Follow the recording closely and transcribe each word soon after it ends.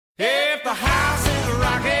If the house is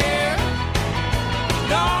rocking,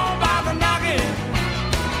 don't bother knocking.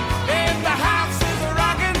 If the house is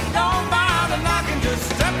rocking, don't bother knocking. Just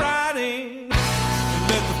step right in and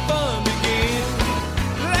let the fun begin.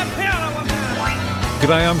 That piano one time.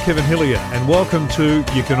 G'day, I'm Kevin Hillier, and welcome to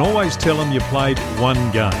You Can Always Tell Them You Played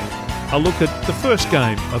One Game. A look at the first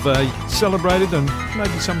game of a celebrated and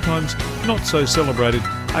maybe sometimes not so celebrated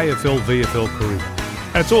AFL-VFL career.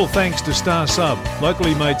 And it's all thanks to Star Sub,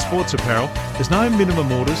 locally made sports apparel. There's no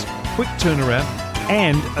minimum orders, quick turnaround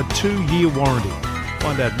and a 2-year warranty.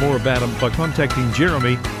 Find out more about them by contacting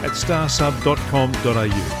Jeremy at starsub.com.au.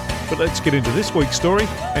 But let's get into this week's story,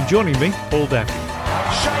 and joining me, Paul Daffey.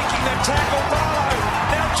 Shaking the tackle, Barlow.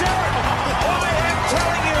 Now, Jared, I am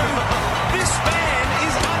telling you, this man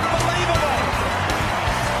is unbelievable.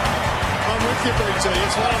 I'm with you, BT.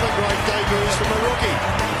 It's one of the great debuts from a rookie.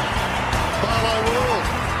 Barlow ruled.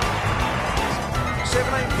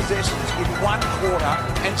 17 possessions in 1 quarter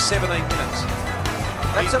and 17 minutes.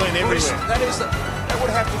 He's been everywhere. That would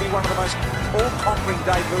have to be one of the most all-conquering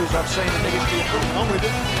debuts I've seen in the history of football. I'm with it.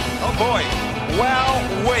 Oh boy,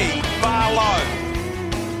 wowee, Barlow.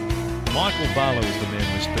 Michael Barlow is the man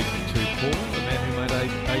we're speaking to, Paul, the man who made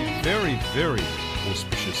a very, very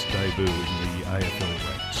auspicious debut in the AFL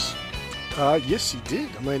ranks. Yes, he did.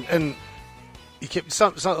 I mean, and he kept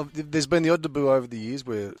there's been the odd debut over the years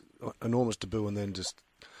where enormous debut and then just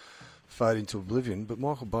fade into oblivion. But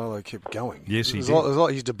Michael Barlow kept going. Yes, he did. It was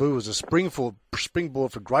like his debut was a springboard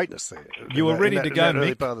for greatness there. You were ready to go, in that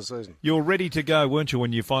early Mick. part of the season. You were ready to go, weren't you,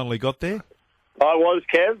 when you finally got there? I was,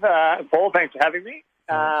 Kev. Paul, thanks for having me.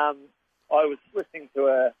 I was listening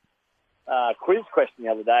to a quiz question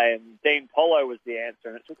the other day, and Dean Polo was the answer,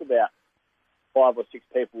 and it took about 5 or 6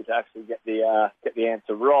 people to actually get the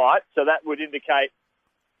answer right. So that would indicate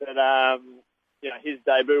that his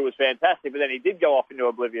debut was fantastic, but then he did go off into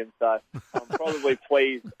oblivion. So I'm probably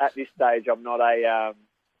pleased at this stage. I'm not a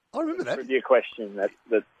I remember that. trivia question that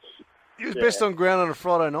He was best on ground on a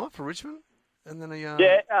Friday night for Richmond, and then he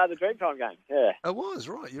the Dreamtime game. Yeah, it was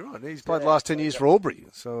right. You're right. He's played the last 10 years for Albury,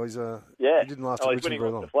 so he's he didn't last at he's Richmond winning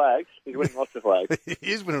very lots long. of flags. He's winning lots of flags. He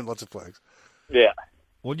is winning lots of flags. Yeah.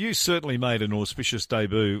 Well, you certainly made an auspicious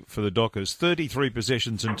debut for the Dockers, 33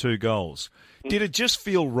 possessions and 2 goals. Did it just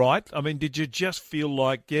feel right? I mean, did you just feel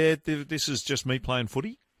like, this is just me playing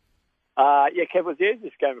footy? Kev, it was the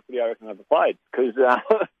easiest game of footy I reckon I've ever played, because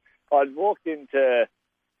I'd walked into,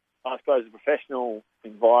 I suppose, a professional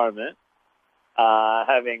environment,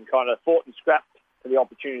 having kind of fought and scrapped for the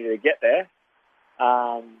opportunity to get there.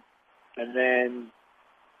 And then,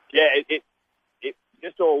 it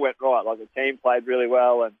just all went right. Like, the team played really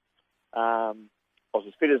well, and I was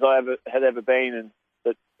as fit as I had ever been, and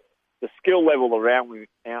the skill level around me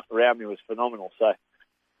was phenomenal. So,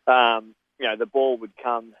 the ball would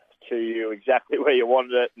come to you exactly where you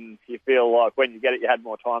wanted it, and you feel like when you get it, you had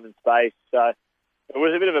more time and space. So it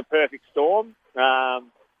was a bit of a perfect storm, and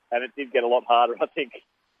it did get a lot harder, I think,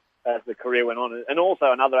 as the career went on. And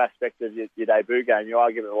also another aspect of your debut game, you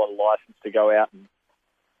are given a lot of license to go out and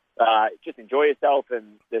just enjoy yourself,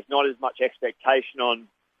 and there's not as much expectation on,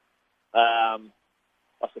 I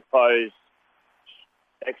suppose,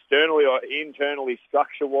 externally or internally,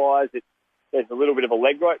 structure-wise. There's a little bit of a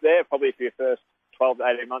leg rope there, probably for your first 12 to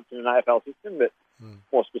 18 months in an AFL system, but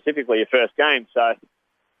more specifically your first game. So,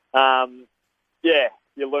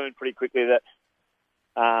 you learn pretty quickly that,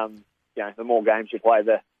 the more games you play,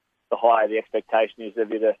 the higher the expectation is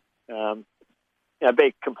of you to,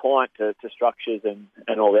 be compliant to structures and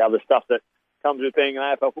all the other stuff that comes with being an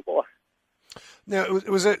AFL footballer. Now,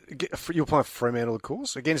 you were playing for Fremantle, of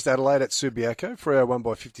course, against Adelaide at Subiaco. Freo won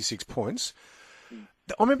by 56 points.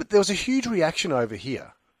 I remember there was a huge reaction over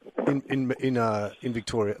here in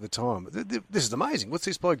Victoria at the time. This is amazing. What's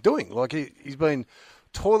this bloke doing? Like, he's been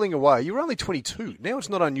toiling away. You were only 22. Now it's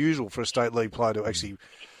not unusual for a state league player to actually...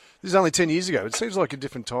 This is only 10 years ago. It seems like a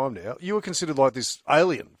different time now. You were considered like this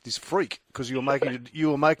alien, this freak, because you were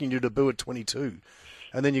making your debut at 22,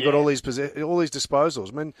 and then you got all these disposals.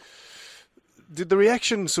 I mean, did the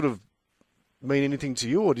reaction sort of mean anything to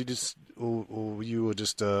you, or did you were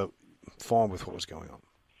just fine with what was going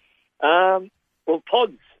on? Well,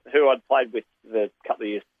 Pods, who I'd played with the couple of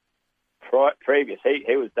years previous,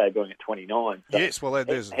 he was debuting at 29. So yes, well,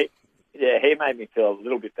 there's... he made me feel a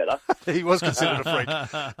little bit better. He was considered a freak.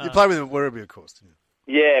 You played with him at Werribee, of course, didn't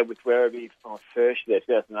you? Yeah, with Werribee for my first year,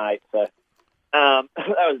 2008. So that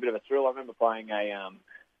was a bit of a thrill. I remember playing a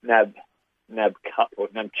NAB Cup or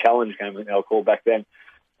NAB Challenge game, I think they were called back then,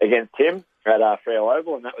 against him at Freo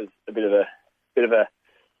Oval, and that was a bit of a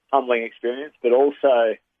humbling experience. But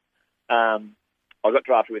also, I got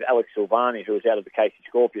drafted with Alex Silvani, who was out of the Casey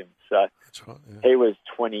Scorpions. So That's right. Yeah. he was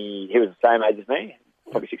 20. He was the same age as me,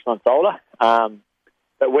 probably 6 months older.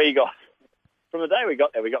 But we got, from the day we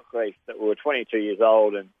got there, we got grief that we were 22 years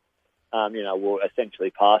old and, we were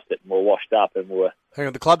essentially past it and we were washed up and we were... Hang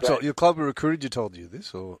on, your club who recruited you told you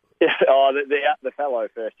this, or? The fellow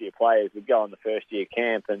first-year players would go on the first-year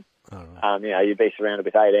camp and, you'd be surrounded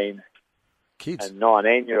with 18 Kids. and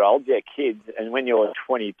 19-year-olds, kids. And when you're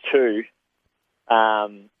 22,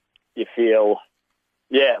 you feel,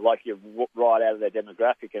 like you're right out of their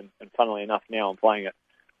demographic. And funnily enough, now I'm playing at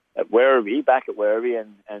Werribee, back at Werribee,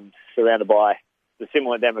 and surrounded by the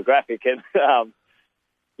similar demographic. And,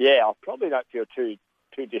 I probably don't feel too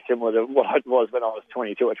dissimilar to what I was when I was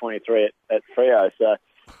 22 or 23 at Freo. So,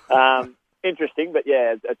 interesting, but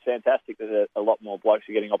it's fantastic that a lot more blokes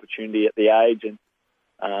are getting opportunity at the age. And,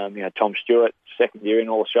 Tom Stewart, second year in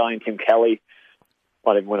All-Australian, Tim Kelly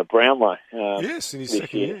might even win a Brownlow. Yes, in his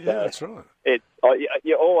second year. Yeah, that's right.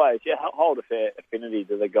 You always hold a fair affinity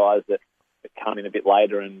to the guys that come in a bit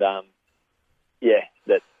later and, that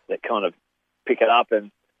kind of pick it up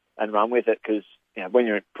and run with it because, when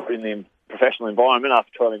you're put in the professional environment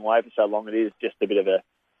after toiling away for so long, it is just a bit of a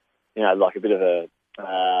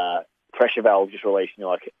pressure valve just releasing. You're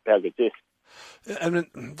like, how good's this?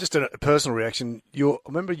 And just a personal reaction. I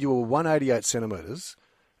remember you were 188 centimetres,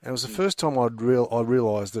 and it was the first time I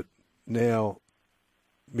realised that now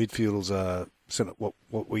midfielders are what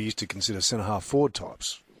we used to consider centre half forward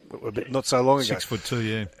types. Not so long ago. 6'2",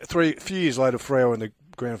 yeah. A few years later, Freo in the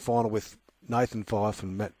grand final with Nathan Fyfe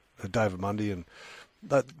and David Mundy, and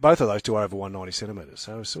both of those two are over 190 centimetres.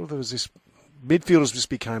 So there was this midfielders just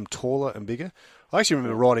became taller and bigger. I actually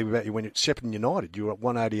remember writing about you when at Shepparton United. You were a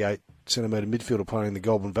 188 centimetre midfielder playing in the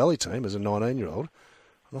Goulburn Valley team as a 19-year-old.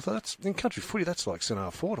 And I thought, that's in country footy, that's like centre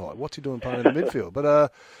half forward height. What's he doing playing in the midfield?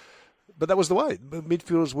 But that was the way.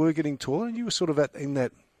 Midfielders were getting taller, and you were sort of in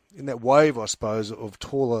that wave, I suppose, of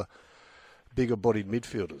taller, bigger-bodied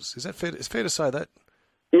midfielders. Is that fair? It's fair to say that.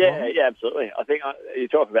 Yeah, absolutely. I think you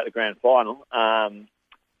talk about the grand final, and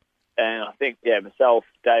I think myself,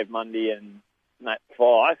 Dave Mundy, and Matt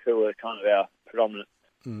Fyfe, who were kind of our predominant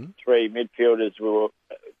three midfielders, were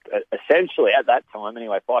essentially at that time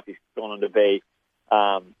anyway. Fyfe's gone on to be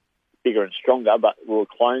bigger and stronger, but we were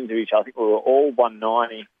clones of each other. I think we were all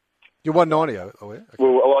 190. You're 190, oh yeah?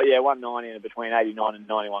 Okay. 190 and between 89 and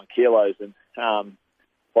 91 kilos, and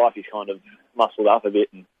Fyfe's kind of muscled up a bit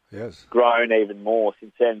and grown even more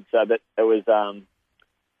since then. So, but it was,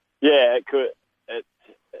 it's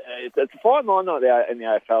a fine line in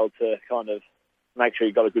the AFL to kind of make sure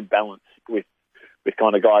you've got a good balance with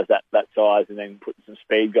kind of guys that size, and then putting some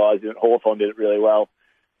speed guys in. Hawthorn did it really well.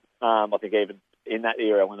 I think even in that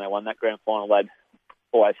era when they won that grand final, they'd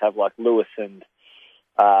always have like Lewis and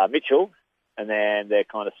Mitchell, and then their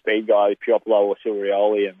kind of speed guy, Piopolo or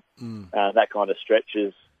Silverioli, and that kind of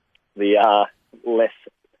stretches the less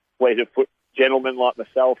weighted foot gentlemen like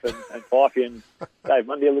myself and Fyfe and Dave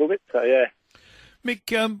Mundy a little bit. So, yeah.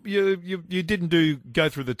 Mick, you didn't go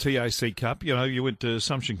through the TAC Cup. You went to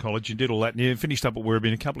Assumption College, you did all that, and you finished up at Werribee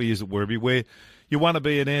in a couple of years at Werribee, where you won a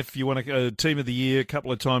BNF, you won a Team of the Year a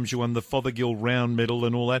couple of times, you won the Fothergill Round Medal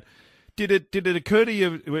and all that. Did it occur to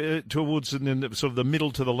you towards sort of the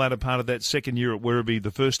middle to the latter part of that second year at Werribee,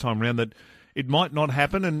 the first time round, that it might not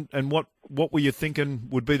happen? And what were you thinking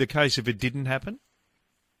would be the case if it didn't happen?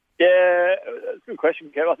 Yeah, that's a good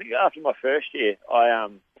question, Kev. I think after my first year, I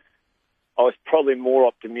was probably more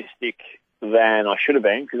optimistic than I should have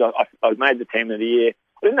been because I made the Team of the Year.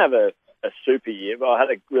 I didn't have a super year, but I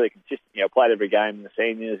had a really consistent, played every game in the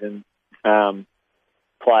seniors and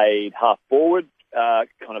played half forward,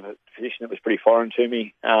 kind of a position that was pretty foreign to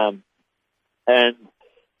me. And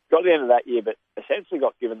got to the end of that year, but essentially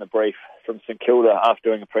got given the brief from St Kilda after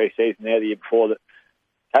doing a pre-season there the year before that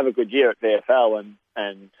have a good year at VFL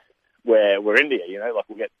and we're India, like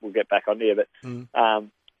we'll get back on here. But and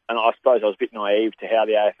I suppose I was a bit naive to how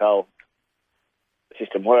the AFL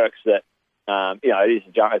system works. That it is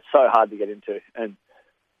a jungle. It's so hard to get into, and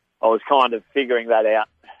I was kind of figuring that out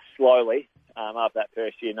slowly. After that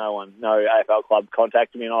first year, no AFL club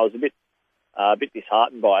contacted me, and I was a bit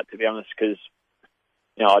disheartened by it, to be honest, because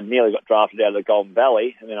I'd nearly got drafted out of the Golden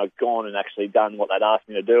Valley, and then I'd gone and actually done what they'd asked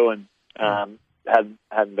me to do, and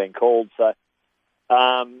hadn't been called. So,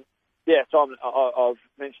 Simon, I've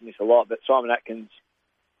mentioned this a lot, but Simon Atkins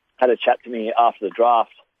had a chat to me after the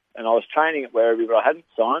draft, and I was training at Werribee, but I hadn't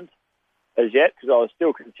signed as yet because I was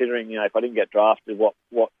still considering, if I didn't get drafted, what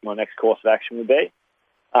my next course of action would be.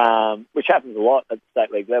 Which happens a lot at the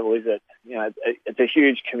state league level, is it? It's a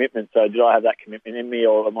huge commitment. So did I have that commitment in me,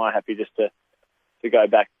 or am I happy just to go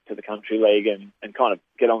back to the country league and kind of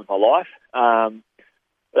get on with my life.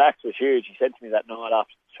 But Axe was huge. He said to me that night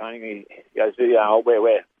after training, he goes,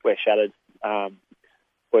 we're shattered.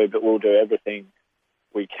 But we'll do everything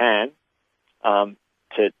we can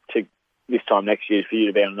to this time next year for you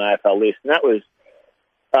to be on an AFL list. And that was,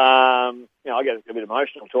 I get a bit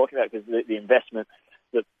emotional talking about it because the investment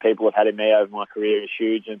that people have had in me over my career is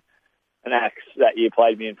huge. And Axe that year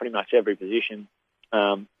played me in pretty much every position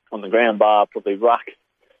on the ground bar, probably ruck,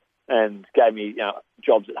 and gave me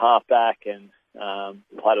jobs at halfback and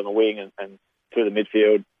played on the wing and through the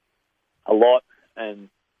midfield a lot. And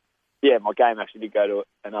yeah, my game actually did go to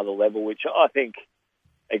another level, which I think,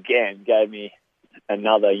 again, gave me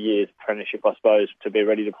another year's apprenticeship, I suppose, to be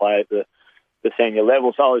ready to play at the senior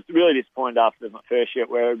level. So I was really disappointed after my first year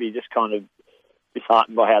at Werribee, just kind of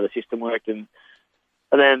disheartened by how the system worked. And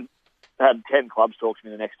then I had 10 clubs talk to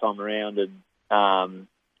me the next time around and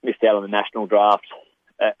missed out on the national draft.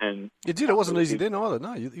 And you did. It wasn't easy then either,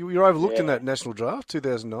 no. You were overlooked in that national draft,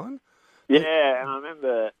 2009. Yeah, and I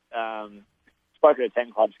remember spoken to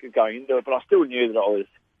 10 clubs going into it, but I still knew that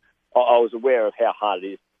I was aware of how hard it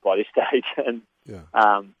is by this stage. And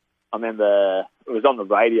I remember it was on the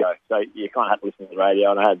radio, so you kind of had to listen to the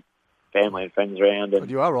radio, and I had family and friends around. And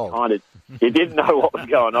you are old. Kind of, you didn't know what was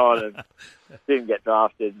going on and didn't get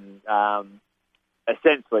drafted. And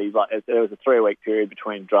essentially, there was a 3-week period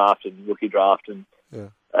between draft and rookie draft, and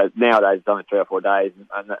nowadays it's only 3 or 4 days,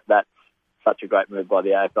 and that's such a great move by the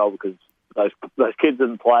AFL because those kids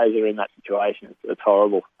and players are in that situation. It's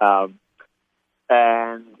horrible. So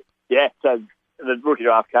the rookie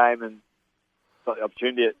draft came and got the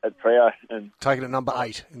opportunity at Freo. And taken at number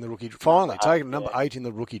 8 in the rookie. Finally, taken at number 8 in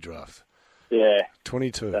the rookie draft. Yeah.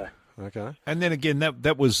 22. So. Okay. And then again,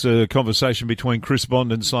 that was a conversation between Chris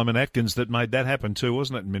Bond and Simon Atkins that made that happen too,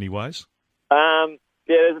 wasn't it, in many ways?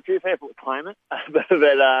 There's a few people that claim it. but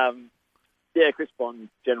Chris Bond,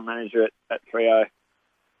 general manager at Freo,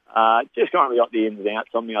 just kind of got the ins and outs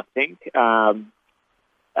on me, I think.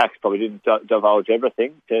 Axe probably didn't divulge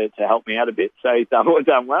everything to help me out a bit, so he's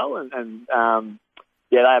done well. And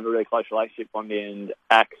they have a really close relationship. Bondi and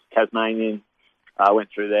Axe, Tasmanian, went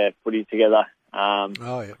through their footy together.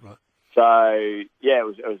 Right. So, it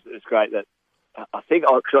was great that I think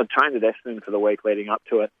because I trained at Essendon for the week leading up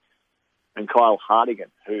to it, and Kyle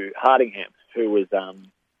Hardingham, who was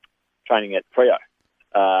training at Freo,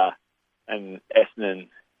 and Essendon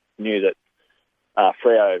knew that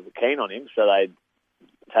Freo were keen on him, so they'd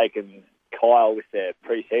taken Kyle with their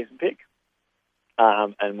pre-season pick,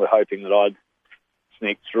 and were hoping that I'd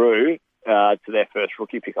sneak through to their first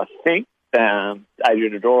rookie pick, I think.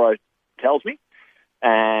 Adrian Adoro tells me.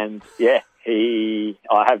 And, I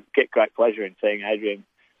get great pleasure in seeing Adrian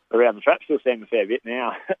around the track. Still see him a fair bit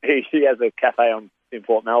now. He has a cafe in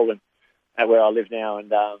Port Melbourne where I live now.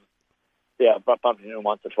 And, I've bumped into him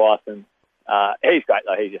once or twice. And he's great,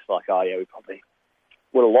 though. He's just like, we probably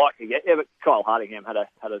would have liked to get. Yeah, but Kyle Hardingham had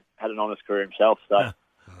an honest career himself. So,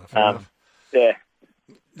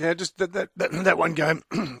 Yeah, just that one game,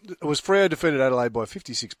 it was Freo defeated Adelaide by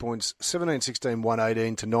 56 points, 17-16,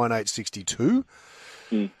 118 to 9-8-62.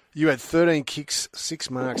 You had 13 kicks, 6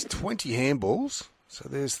 marks, 20 handballs. So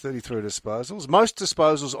there's 33 disposals. Most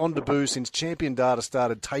disposals on debut since Champion Data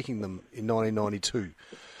started taking them in 1992.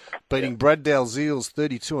 Beating Brad Dalziel's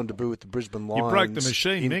 32 on debut with the Brisbane Lions. You broke the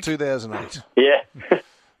machine, in Nick. 2008.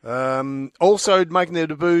 Yeah. Also making their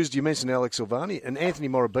debuts, you mentioned Alex Silvani and Anthony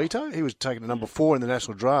Morabito. He was taken at number 4 in the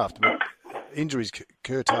national draft, but injuries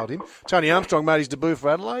curtailed him. Tony Armstrong made his debut for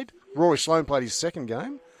Adelaide. Rory Sloane played his second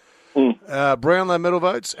game. Brownlow medal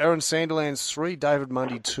votes, Aaron Sandilands 3, David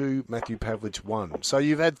Mundy 2, Matthew Pavlich 1. So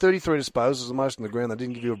you've had 33 disposals, the most on the ground. They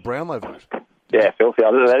didn't give you a Brownlow vote. Yeah, filthy.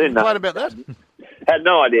 I didn't know. What about that? Had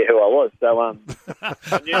no idea who I was. So I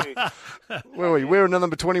knew. Where were you? We're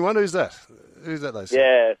number 21. Who's that? Who's that, they say?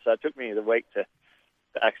 Yeah, so it took me the week to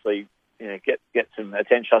actually get some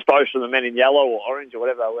attention, I suppose, from the men in yellow or orange or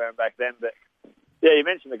whatever they were wearing back then. But yeah, you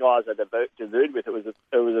mentioned the guys I debuted with. It was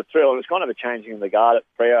a thrill. It was kind of a changing of the guard at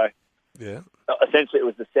Freo. Yeah. Essentially, it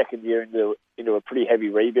was the second year into a pretty heavy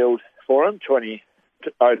rebuild for them.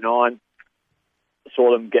 2009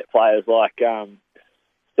 saw them get players like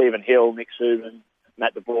Stephen Hill, Nick Subin,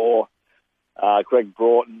 Matt DeBoer, Greg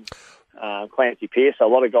Broughton, Clancy Pearce. A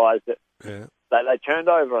lot of guys that they turned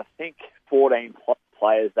over, I think, 14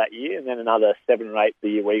 players that year, and then another 7 or 8 the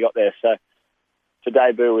year we got there. So to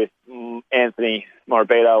debut with Anthony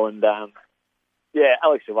Morabito and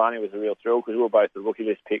Alex Silvani was a real thrill because we were both the rookie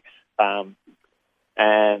list picks.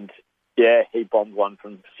 He bombed one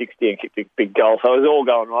from 60 and kicked a big goal. So it was all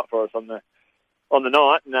going right for us on the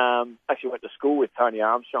night. And actually went to school with Tony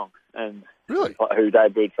Armstrong. And Really? Who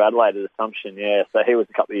debuted for Adelaide at Assumption, yeah. So he was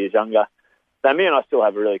a couple of years younger. So me and I still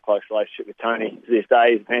have a really close relationship with Tony to this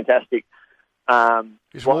day. He's fantastic.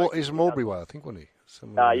 He's from Albury way, I think, wasn't he?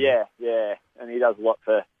 Yeah. And he does a lot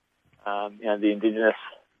for, the Indigenous,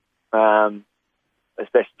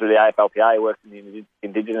 especially through the AFLPA. He works in the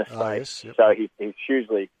Indigenous space. Yes, yep. So he's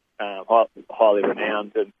hugely highly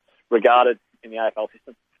renowned and regarded in the AFL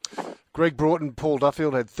system. Greg Broughton, Paul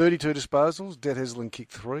Duffield had 32 disposals. Det Hesselin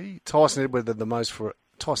kicked 3. Tyson Edwards had the most for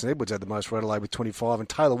Adelaide with 25, and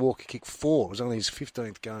Taylor Walker kicked 4. It was only his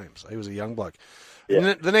 15th game, so he was a young bloke. Yeah.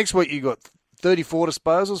 And the next week you got 34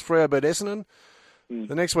 disposals. Freo beat Essendon.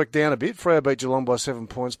 The next week down a bit. Freo beat Geelong by 7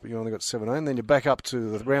 points, but you only got 17. Then you're back up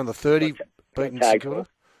to around the 30, beating St Kilda.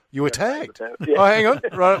 You were tagged. Yeah. Oh, hang on.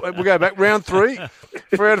 Right, we'll go back. Round 3.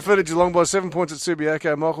 Freo defeated Geelong by 7 points at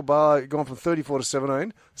Subiaco. Michael Barlow gone from 34 to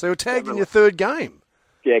 17. So you were tagged in your third game.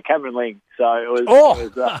 Yeah, Cameron Ling. So it was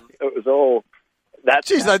all that.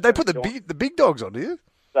 Jeez, they put the big dogs on, do you?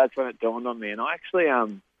 That's when it dawned on me, and I actually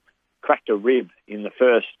cracked a rib in the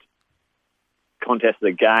first contest of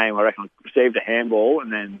the game. I reckon I received a handball,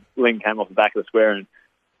 and then Ling came off the back of the square, and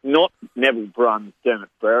not Neville Brun's Dermot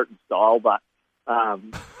Brereton style, but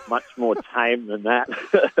much more tame than that.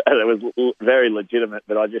 And it was very legitimate,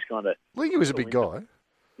 but I just kind of... Lingy was a big guy.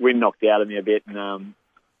 Wind knocked out of me a bit, and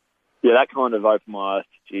that kind of opened my eyes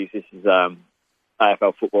to, geez, this is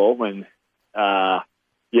AFL football when...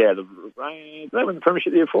 they won the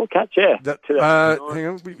premiership the year before, Catch, yeah. Hang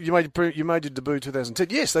on, you made your debut 2010.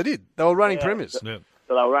 Yes, they did. They were running premiers. So they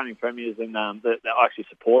were running premiers, and I actually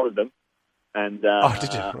supported them. And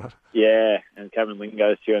did you? Right. Yeah, and Cameron Ling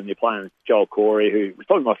goes to, and you're playing with Joel Corey, who was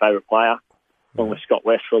probably my favourite player, along with Scott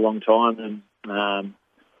West for a long time. And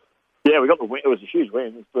we got the win. It was a huge win.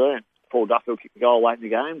 It was brilliant. Paul Duffield kicked the goal late in the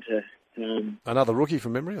game to another rookie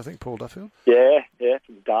from memory, I think, Paul Duffield. Yeah,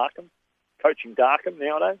 from Darkham, coaching Darkham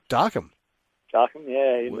nowadays. Darkham,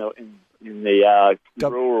 yeah, in the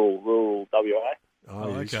rural WA. Oh,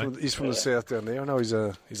 okay. He's from the south down there. I know his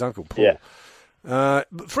uncle Paul. Yeah. But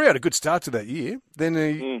Freo had a good start to that year.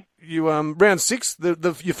 Then you round 6,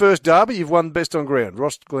 your first derby, you've won best on ground.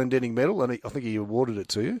 Ross Glendenning medal, and I think he awarded it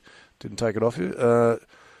to you. Didn't take it off you.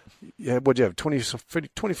 What'd you have? 25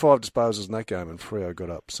 disposals in that game, and Freo got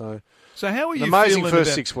up. So how are you? Amazing feeling first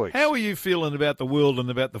about, 6 weeks. How are you feeling about the world and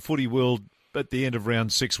about the footy world at the end of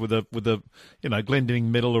round 6 with a Glendenning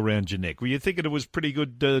medal around your neck? Were you thinking it was pretty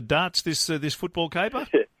good darts this football caper?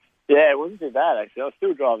 Yeah, it wasn't too bad, actually. I was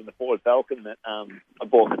still driving the Ford Falcon that I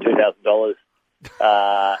bought for $2,000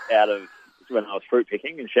 out of when I was fruit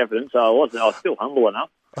picking in Shepparton, so I was still humble enough,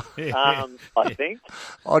 I think.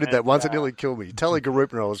 I did that once. It nearly killed me. Tally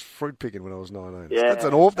Garoop, I was fruit picking when I was 19. Yeah,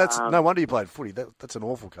 That's no wonder you played footy. That's an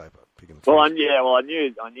awful caper, picking fruit. Well, I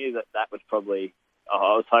knew that was probably...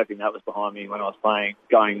 I was hoping that was behind me when I was playing,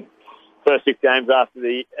 going first 6 games after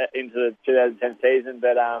into the 2010 season,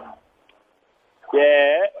 but...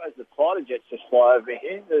 as the fighter jets just fly over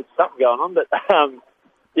here, there's something going on. But, I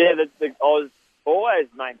was always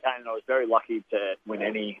maintaining I was very lucky to win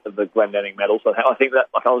any of the Glendenning medals. So I think that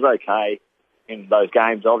I was okay in those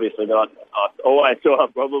games, obviously, but I always thought I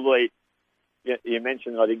probably... You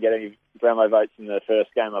mentioned that I didn't get any Brownlow votes in the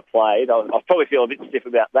first game I played. I probably feel a bit stiff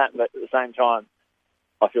about that, but at the same time,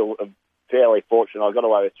 I feel fairly fortunate. I got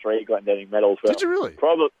away with 3 Glendenning medals. Did you really?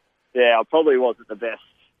 I probably wasn't the best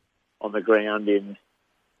on the ground in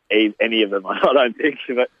any of them, I don't think.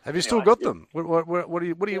 But have you still got them? What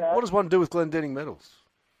does one do with Glendenning medals?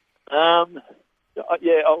 I've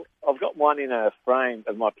got one in a frame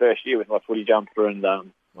of my first year with my footy jumper and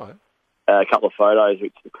a couple of photos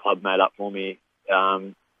which the club made up for me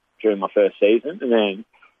during my first season, and then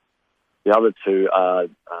the other 2 are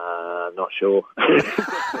not sure. Man.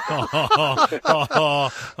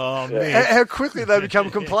 How quickly they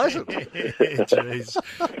become complacent. Jeez.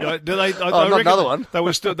 Not another one. They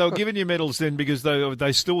were giving you medals then because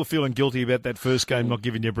they still were feeling guilty about that first game not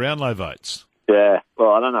giving you Brownlow votes. Yeah,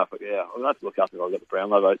 well, I don't know I'll have to look up if I got the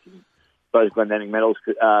Brownlow votes in those Glendenning medals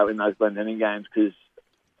in those Glendenning games because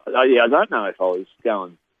I don't know if I was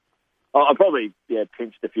going. I probably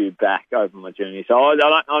pinched a few back over my journey, so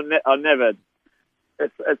I never.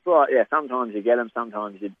 It's like sometimes you get them,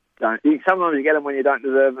 sometimes you don't. Sometimes you get them when you don't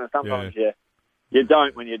deserve them, and sometimes you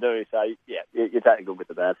don't when you do. So you take the good with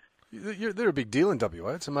the bad. They're a big deal in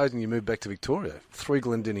WA. It's amazing you moved back to Victoria. 3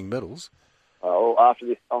 Glendenning medals. Oh, after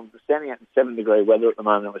this, I'm standing out in 7-degree weather at the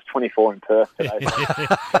moment. It was 24 in Perth today.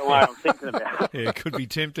 That's the way I'm thinking about. Yeah, could be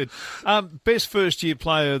tempted. Best first-year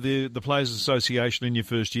player, the Players Association in your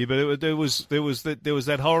first year, but there was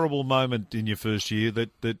that horrible moment in your first year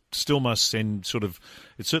that still must send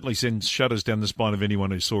it certainly sends shudders down the spine of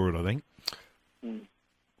anyone who saw it, I think.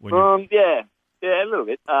 Yeah, a little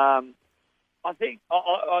bit. I think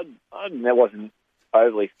I wasn't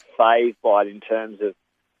overly fazed by it in terms of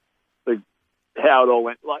how it all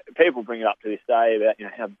went. Like, people bring it up to this day about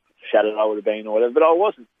how shattered I would have been or whatever, but I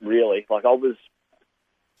wasn't really. Like, it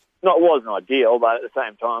wasn't ideal, but at the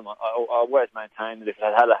same time, I always maintained that if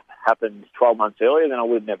it had happened 12 months earlier, then I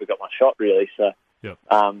would have never got my shot, really. So,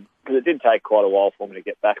 because it did take quite a while for me to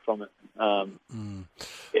get back from it.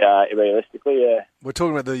 Realistically, yeah. We're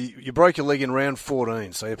talking about you broke your leg in round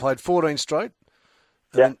 14, so you played 14 straight.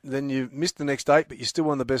 Then you missed the next 8, but you still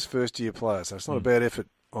won the best first-year player, so it's not a bad effort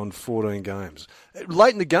on 14 games.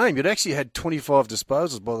 Late in the game, you'd actually had 25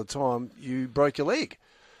 disposals by the time you broke your leg.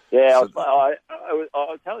 Yeah, so,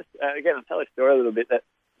 I'll tell a story a little bit that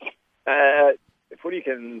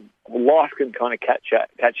life can kind of catch you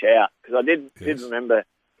out, because I did remember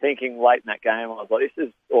thinking late in that game, I was like, this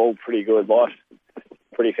is all pretty good, life's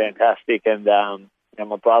pretty fantastic, and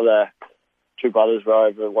my two brothers were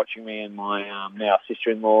over watching me, and my now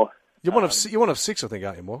sister-in-law. You're one of 6, I think,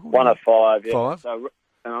 aren't you, Michael? One of 5, yeah. 5. So,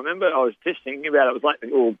 and I remember I was just thinking about it. It was like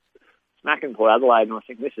smack in Port Adelaide, and I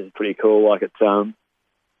think this is pretty cool. Like, it's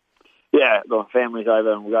my family's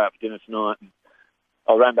over, and we'll go out for dinner tonight. And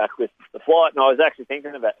I ran back with the flight, and I was actually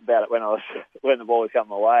thinking about it when the ball was coming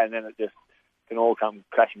my way, and then it just can all come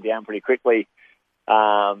crashing down pretty quickly.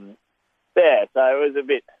 So it was a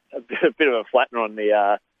bit of a flattener on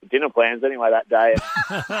the dinner plans anyway that day.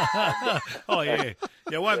 Oh yeah,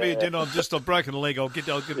 it won't be a dinner. I've broken a leg. I'll get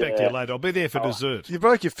back to you later. I'll be there for dessert. You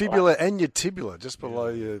broke your fibula and your tibula just below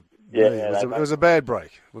your knee. It was a bad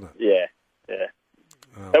break, wasn't it? Yeah.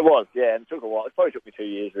 It was, and it took a while. It probably took me 2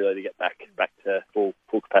 years really to get back to full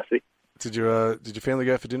capacity. Did your family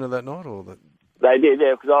go for dinner that night, or that? They did,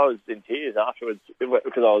 yeah, because I was in tears afterwards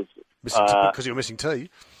because I was because you were missing tea.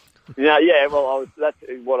 Well, that's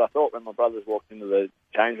what I thought when my brothers walked into the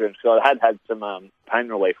change rooms, because I had some pain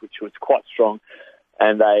relief, which was quite strong,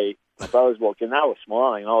 and my brothers walked in, they were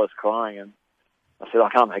smiling, and I was crying, and I said, I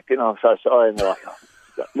can't make dinner, I'm so sorry, and they're like,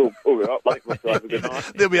 we'll be right, like, we'll have a good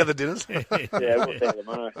night. There'll be other dinners. We'll see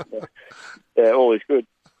tomorrow. So, all is good.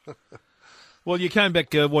 Well, you came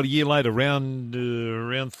back, a year later, round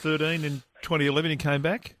 13 in 2011, you came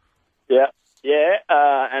back? Yeah,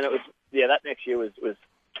 and it was, that next year was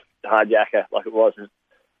hard yakka. Like, I wasn't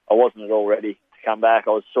at all ready to come back.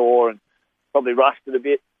 I was sore and probably rushed it a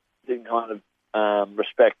bit. Didn't kind of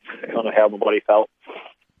respect kind of how my body felt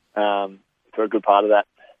for a good part of that.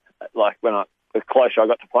 Like, the closer I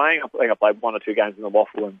got to playing, I think I played 1 or 2 games in the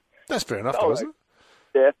Waffle. And that's fair enough, though, isn't it?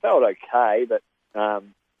 Yeah, it felt okay, but I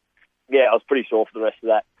was pretty sore for the rest of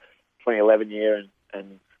that 2011 year,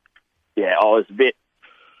 and I was a bit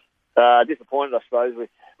disappointed, I suppose,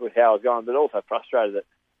 with how I was going, but also frustrated that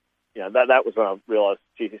that was when I realised,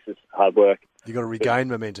 gee, this is hard work. You got to regain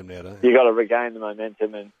momentum now, don't you? You got to regain the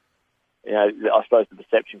momentum, and I suppose the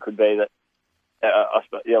perception could be that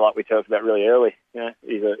like we talked about really early,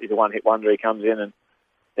 he's a one-hit wonder. He comes in and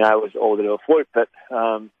it was all a bit of a fluke, but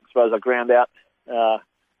I suppose I ground out a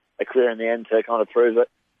career in the end to kind of prove it.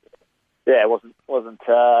 Yeah, it wasn't.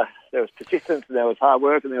 There was persistence, and there was hard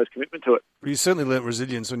work, and there was commitment to it. Well, you certainly learnt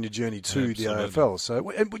resilience on your journey to the AFL.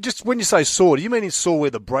 So, and just when you say sore, do you mean sore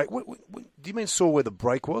where the break? Do you mean sore where the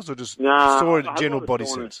break was, or just sore in a general body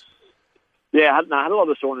sense? Yeah, I had a lot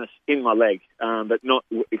of soreness in my leg, but not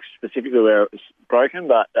specifically where it was broken,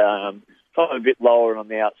 but kind of a bit lower on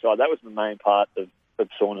the outside. That was the main part of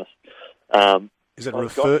soreness. Is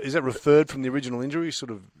that referred from the original injury,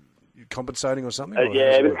 sort of compensating or something? A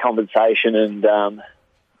bit of compensation, and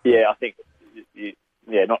I think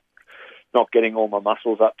not getting all my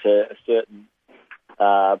muscles up to a certain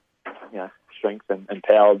strength and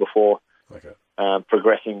power before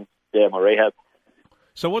progressing my rehab.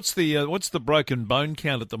 So what's the broken bone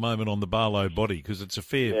count at the moment on the Barlow body? Because it's a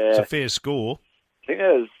fair score. I think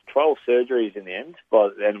there was 12 surgeries in the end. By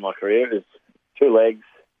the end of my career, it was 2 legs,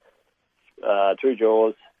 2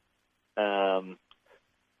 jaws,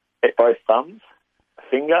 both thumbs, a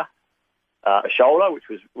finger, a shoulder, which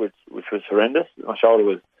was horrendous. My shoulder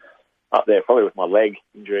was up there probably with my leg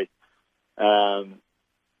injury, and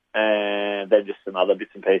then just some other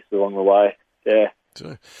bits and pieces along the way. Yeah.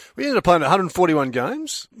 So we ended up playing 141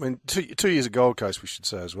 games. I mean, 2 years at Gold Coast, we should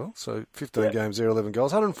say as well. So 15 games there, 11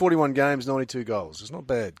 goals. 141 games, 92 goals. It's not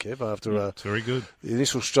bad, Kev, after it's very good. The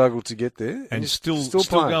initial struggle to get there. And still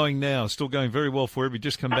going now. Still going very well for him. He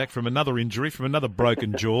just come back from another injury, from another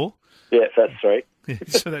broken jaw. Yes, that's 3.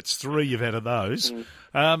 So that's 3 you've had of those.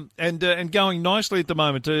 And going nicely at the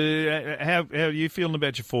moment. How are you feeling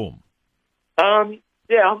about your form? I'm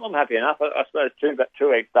happy enough. I suppose 2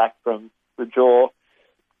 weeks back from the jaw.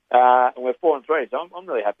 And we're 4-3, so I'm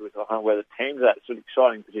really happy with where the team's at. It's an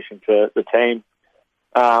exciting position for the team.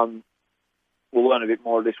 We'll learn a bit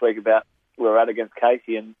more this week about where we're at against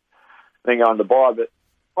Casey and then go on to bye. But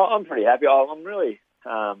I'm pretty happy. I'm really,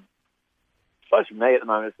 I suppose for me at the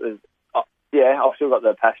moment, I've still got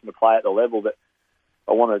the passion to play at the level, but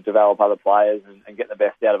I want to develop other players and get the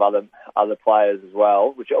best out of other players as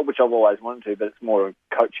well, which I've always wanted to, but it's more a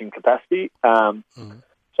coaching capacity. So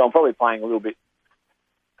I'm probably playing a little bit.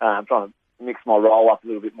 I'm trying to mix my role up a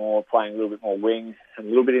little bit more, playing a little bit more wing and a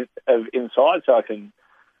little bit of inside, so I can,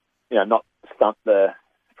 not stunt the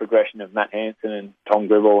progression of Matt Hansen and Tom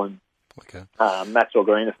Gribble and Maxwell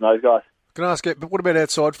Greenis and those guys. Can I ask you, but what about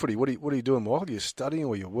outside footy? What are you doing, Michael? Are you studying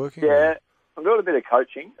or you're working? Yeah, I'm doing a bit of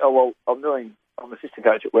coaching. I'm assistant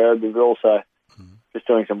coach at Werribee, but also just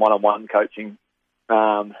doing some one-on-one coaching,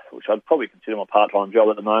 which I'd probably consider my part-time job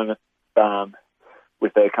at the moment,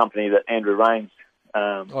 with the company that Andrew Rains,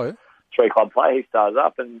 3-club play, he started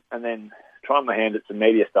up, and then trying my hand at some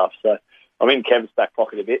media stuff. So I'm in Kev's back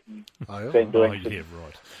pocket a bit and been doing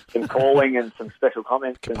some calling and some special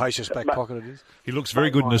comments. Capacious back pocket it is. He looks very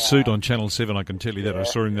good in a suit on Channel 7, I can tell you that. I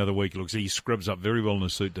saw him the other week. He scrubs up very well in a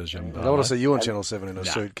suit, does young Barlow. I don't want to see you on Channel 7 in a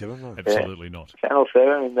suit, Kevin. No. Absolutely not. Channel 7,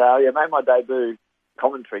 and made my debut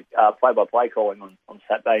commentary, play-by-play calling on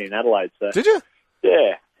Saturday in Adelaide. So. Did you?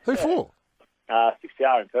 Yeah. Who for?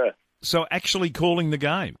 6R in Perth. So actually calling the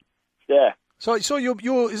game? Yeah. So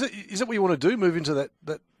you're is it what you want to do? Move into that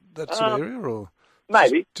sort of area, or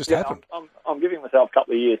maybe just happened? I'm giving myself a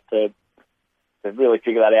couple of years to really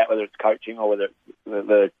figure that out, whether it's coaching or whether it's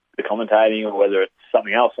the commentating or whether it's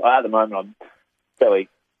something else. At the moment, I'm fairly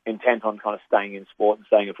intent on kind of staying in sport and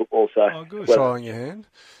staying in football. So good. Trying your hand.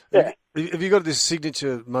 Yeah. Have you got this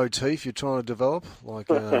signature motif you're trying to develop, like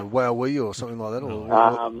wowee or something like that, or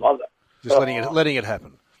just letting it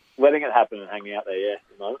happen? Letting it happen and hanging out there, yeah. At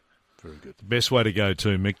the moment. Very good. Best way to go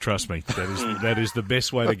too, Mick. Trust me, that is the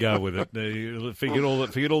best way to go with it.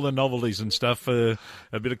 Forget all the novelties and stuff. A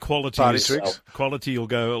bit of quality. Party tricks. Quality will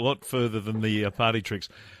go a lot further than the party tricks,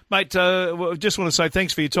 mate. Just want to say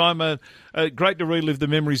thanks for your time. Great to relive the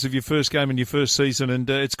memories of your first game and your first season, and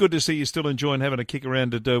it's good to see you still enjoying having a kick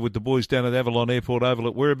around with the boys down at Avalon Airport Oval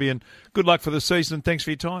at Werribee. And good luck for the season. And thanks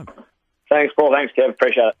for your time. Thanks, Paul. Thanks, Kev.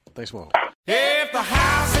 Appreciate it. Thanks, Paul. If the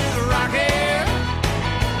house is rocking,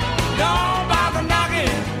 don't bother knocking.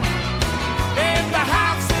 If the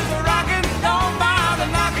house is rocking, don't bother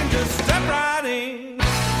knocking. Just step right in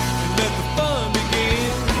and let the fun begin.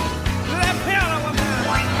 Left hand on the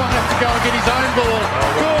Might have to go and get his own ball.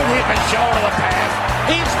 Good hip and shoulder the path.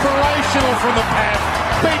 Inspirational from the path.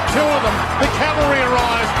 Beat two of them. The cavalry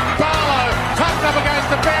arrives. Barlow tucked up against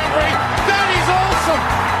the boundary. That is awesome.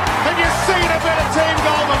 Have you seen a better team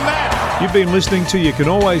goal than that? You've been listening to You Can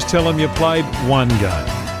Always Tell Them You Played One Game.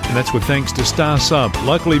 And that's with thanks to Star Sub,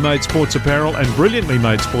 locally made sports apparel and brilliantly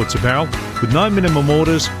made sports apparel with no minimum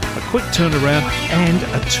orders, a quick turnaround and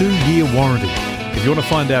a 2-year warranty. If you want to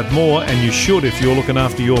find out more, and you should if you're looking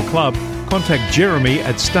after your club, contact Jeremy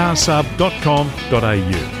at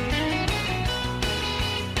starsub.com.au.